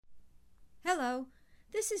Hello,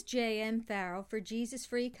 this is J.M. Farrell for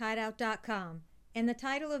JesusFreakHideout.com, and the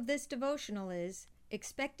title of this devotional is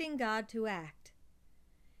Expecting God to Act.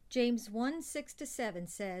 James 1:6-7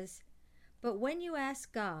 says, "But when you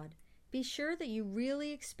ask God, be sure that you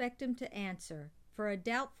really expect Him to answer, for a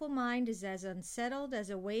doubtful mind is as unsettled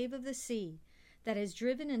as a wave of the sea that is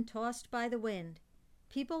driven and tossed by the wind.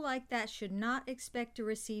 People like that should not expect to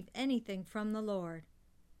receive anything from the Lord."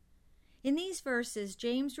 In these verses,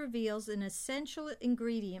 James reveals an essential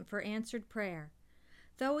ingredient for answered prayer.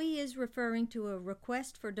 Though he is referring to a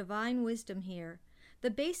request for divine wisdom here,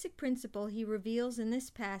 the basic principle he reveals in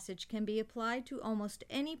this passage can be applied to almost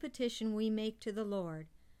any petition we make to the Lord.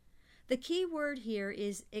 The key word here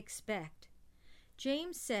is expect.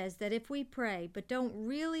 James says that if we pray but don't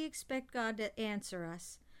really expect God to answer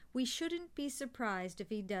us, we shouldn't be surprised if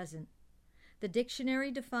He doesn't. The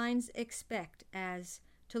dictionary defines expect as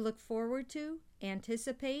to look forward to,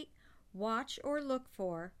 anticipate, watch or look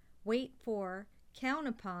for, wait for, count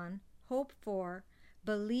upon, hope for,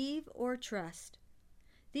 believe or trust.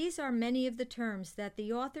 These are many of the terms that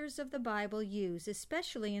the authors of the Bible use,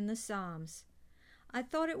 especially in the Psalms. I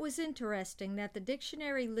thought it was interesting that the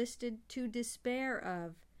dictionary listed to despair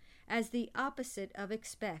of as the opposite of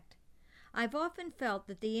expect. I've often felt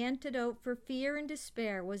that the antidote for fear and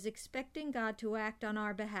despair was expecting God to act on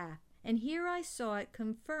our behalf, and here I saw it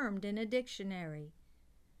confirmed in a dictionary.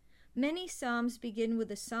 Many psalms begin with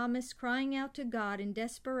the psalmist crying out to God in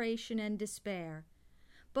desperation and despair.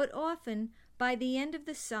 But often, by the end of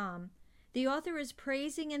the psalm, the author is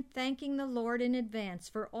praising and thanking the Lord in advance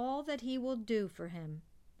for all that He will do for him.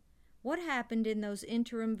 What happened in those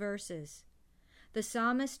interim verses? The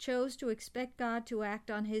psalmist chose to expect God to act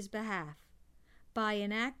on his behalf. By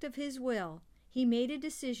an act of his will, he made a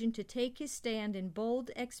decision to take his stand in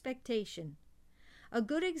bold expectation. A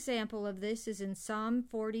good example of this is in Psalm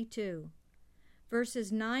 42.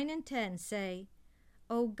 Verses 9 and 10 say,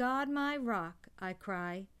 "O God, my rock, I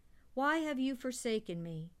cry, why have you forsaken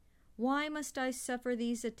me? Why must I suffer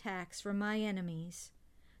these attacks from my enemies?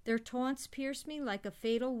 Their taunts pierce me like a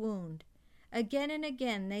fatal wound. Again and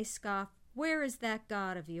again they scoff, 'Where is that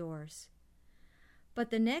God of yours?'" But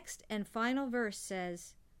the next and final verse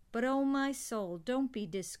says, "But oh my soul, don't be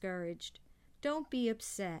discouraged. Don't be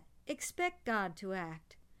upset. Expect God to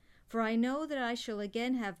act. For I know that I shall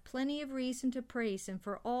again have plenty of reason to praise Him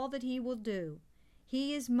for all that He will do.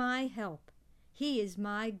 He is my help. He is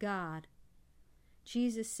my God."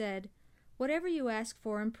 Jesus said, "Whatever you ask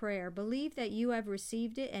for in prayer, believe that you have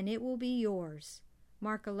received it and it will be yours."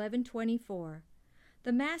 Mark 11:24.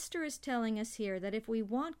 The Master is telling us here that if we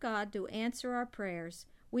want God to answer our prayers,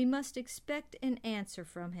 we must expect an answer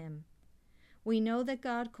from Him. We know that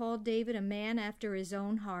God called David a man after His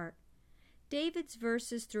own heart. David's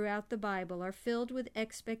verses throughout the Bible are filled with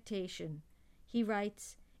expectation. He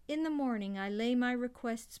writes, "In the morning I lay my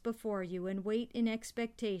requests before you and wait in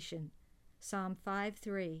expectation." Psalm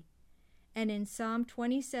 5:3. And in Psalm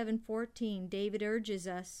 27:14, David urges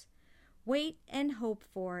us, "Wait and hope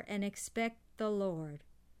for and expect the Lord."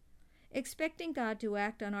 Expecting God to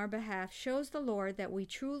act on our behalf shows the Lord that we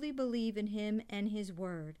truly believe in Him and His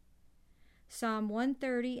Word. Psalm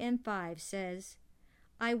 130:5 says,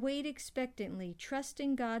 "I wait expectantly,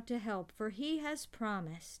 trusting God to help, for He has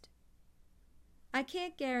promised." I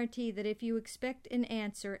can't guarantee that if you expect an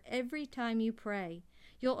answer every time you pray,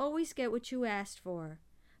 you'll always get what you asked for.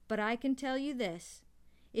 But I can tell you this,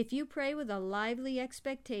 if you pray with a lively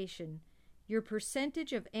expectation, your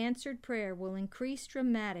percentage of answered prayer will increase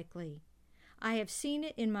dramatically. I have seen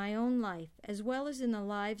it in my own life as well as in the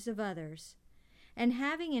lives of others. And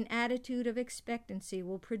having an attitude of expectancy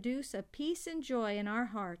will produce a peace and joy in our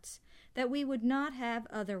hearts that we would not have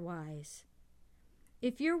otherwise.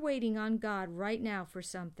 If you're waiting on God right now for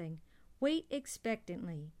something, wait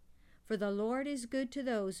expectantly. For the Lord is good to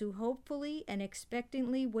those who hopefully and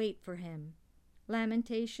expectantly wait for Him.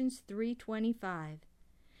 Lamentations 3:25.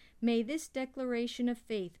 May this declaration of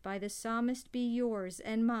faith by the psalmist be yours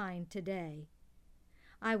and mine today.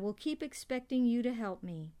 I will keep expecting you to help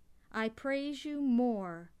me. I praise you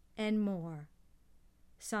more and more.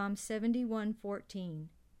 Psalm 71:14.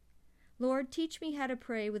 Lord, teach me how to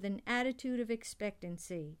pray with an attitude of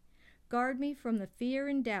expectancy. Guard me from the fear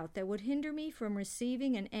and doubt that would hinder me from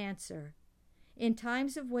receiving an answer. In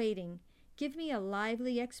times of waiting, give me a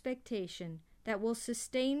lively expectation that will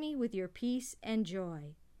sustain me with your peace and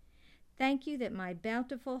joy. Thank you that my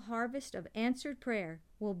bountiful harvest of answered prayer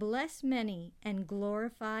will bless many and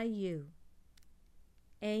glorify you.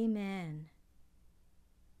 Amen.